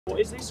What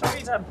is this?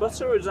 Sorry, is that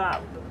butter or is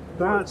that?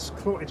 That's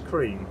clotted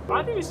cream.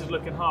 I think this is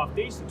looking half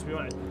decent, to be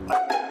honest.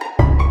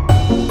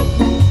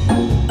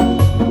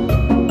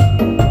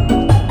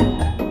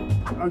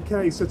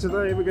 Okay, so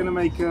today we're going to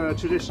make a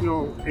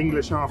traditional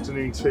English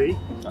afternoon tea.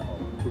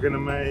 We're going to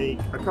make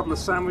a couple of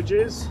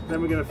sandwiches,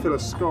 then we're going to fill a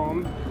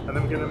scone, and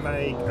then we're going to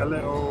make a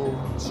little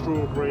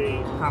strawberry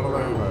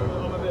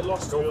pavlova. I'm a bit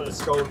lost. Go for the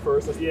scone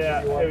first.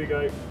 Yeah, here we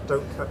go.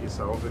 Don't cut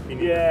yourself if you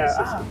need any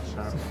assistance,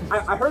 shout.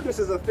 I heard this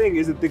is a thing.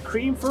 Is it the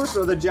cream first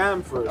or the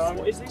jam first?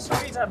 What is this?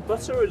 Sorry, is that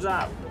butter or is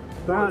that?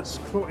 That's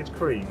clotted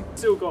cream.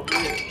 Still got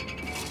milk.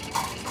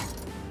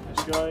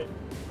 Let's go.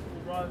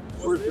 Right,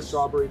 Where's the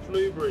strawberry?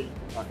 Blueberry.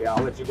 Okay,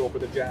 I'll let you go for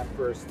the jam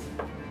first.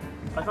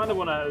 I kind of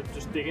want to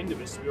just dig into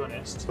this, to be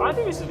honest. I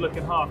think this is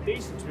looking half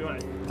decent, to be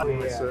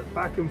honest. So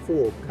back and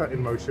forth, cut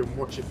in motion,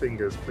 watch your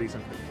fingers, please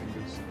don't cut your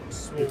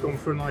fingers. We've gone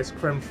for a nice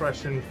creme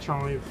fraiche and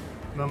chive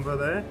number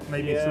there,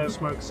 maybe some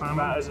smoked salmon.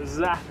 That is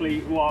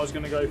exactly what I was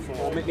going to go for.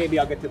 Well, maybe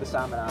I'll get to the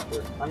salmon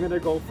after. I'm going to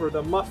go for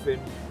the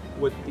muffin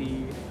with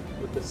the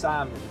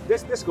salmon.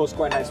 This goes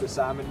quite nice with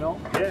salmon,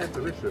 no? Yeah,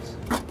 delicious.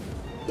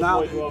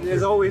 Now,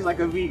 there's always like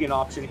a vegan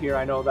option here,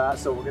 I know that,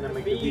 so we're going to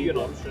make a vegan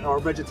option. Or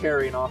a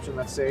vegetarian option,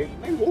 let's say.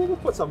 Maybe we'll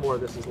put some more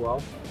of this as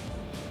well.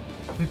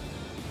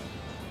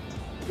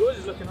 Yours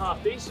is looking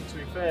half decent, to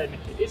be fair,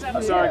 Nicky. Is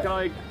that, sorry, can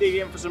I dig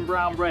in for some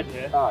brown bread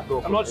here?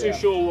 Go for I'm not too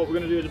sure what we're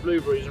going to do with the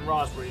blueberries and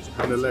raspberries.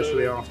 And a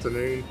leisurely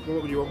afternoon.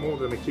 What would you want more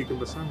than a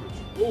cucumber sandwich?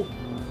 Oh,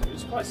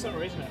 it's quite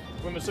summer, isn't it?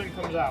 When the sun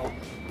comes out.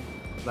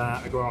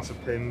 That, a glass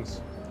of Pimm's.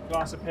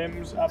 Glass of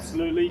Pimm's,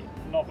 absolutely.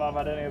 Not that I've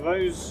had any of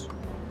those.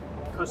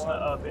 Cutting it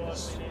up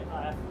is.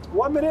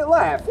 1 minute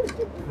left.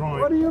 Right.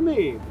 What do you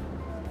mean?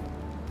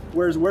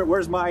 Where's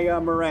my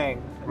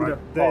meringue? Right,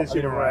 there's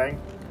your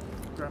meringue.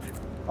 Grab it.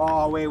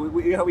 Oh wait,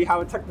 we have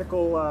a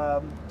technical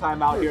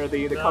timeout here.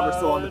 The cover's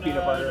still on the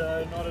peanut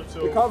butter. No, not at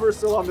all. The cover's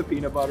still on the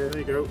peanut butter.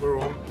 There you go. We're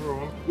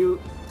on. You're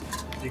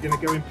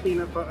gonna go in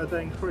peanut butter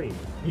then cream.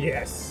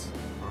 Yes.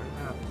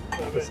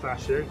 Right,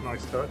 pistachio,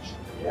 nice touch.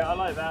 Yeah, I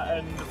like that.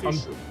 And the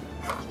fish.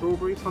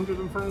 Strawberries, hundreds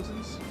and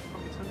thousands.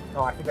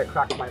 Oh, I think I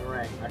cracked my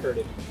meringue. I heard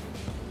it.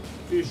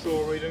 A few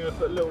strawberries. I'm going to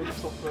put a little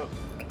chocolate.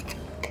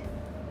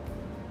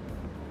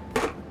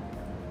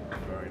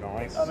 Very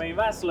nice. I mean,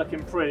 that's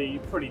looking pretty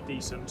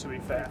decent, to be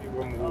fair.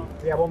 One more.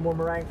 Yeah, one more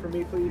meringue for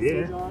me, please.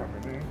 Yeah. John.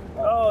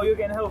 Oh, you're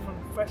getting help from a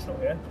professional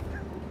here.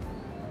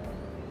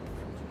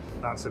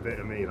 That's a bit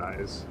of me, that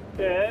is.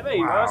 Yeah, there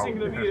you go. I was Wow.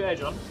 thinking of you there,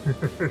 John.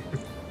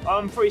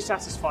 I'm pretty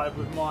satisfied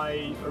with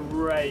my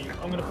array.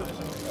 I'm going to put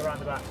this around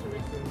the back so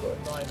we've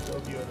got a nice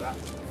little view of that.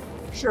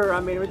 Sure, I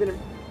mean, we didn't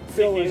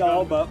fill it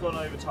all, but gone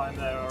over time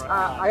there.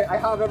 I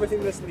have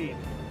everything this need.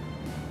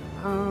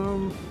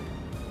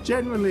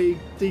 Genuinely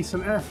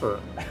decent effort.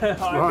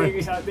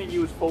 I think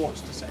you was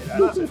forced to say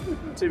that,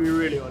 to be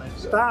really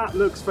honest. That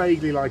looks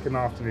vaguely like an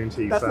afternoon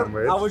tea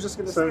sandwich. I was just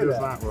going to say that. So does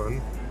that. that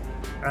one.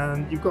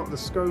 And you've got the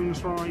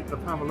scones right, the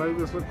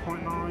pavlovas look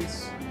quite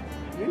nice.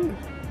 Yeah.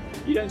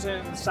 You don't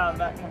sound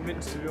that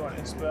convinced, to be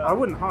honest. But Oh. I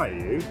wouldn't hire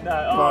you. No,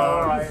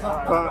 alright.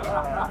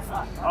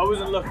 I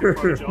wasn't looking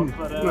for a job,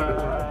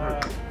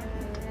 but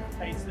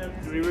taste them.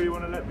 Do we really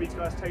want to let these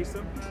guys taste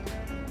them?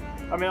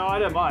 I mean, I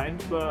don't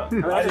mind, but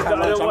I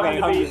don't want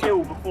them to be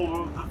ill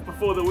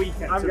before the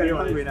weekend. I'm getting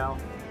hungry now.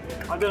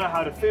 I don't know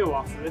how to feel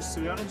after this,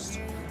 to be honest.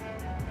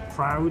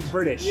 Proud.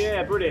 British.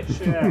 Yeah, British.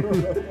 Yeah.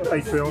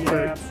 Patriotic.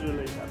 Yeah,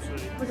 absolutely.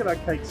 Look at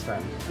that cake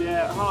stand.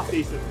 Yeah, half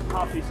decent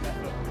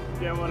effort.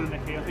 Yeah, well done,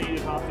 Nicky. I think you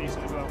did half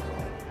decent as well.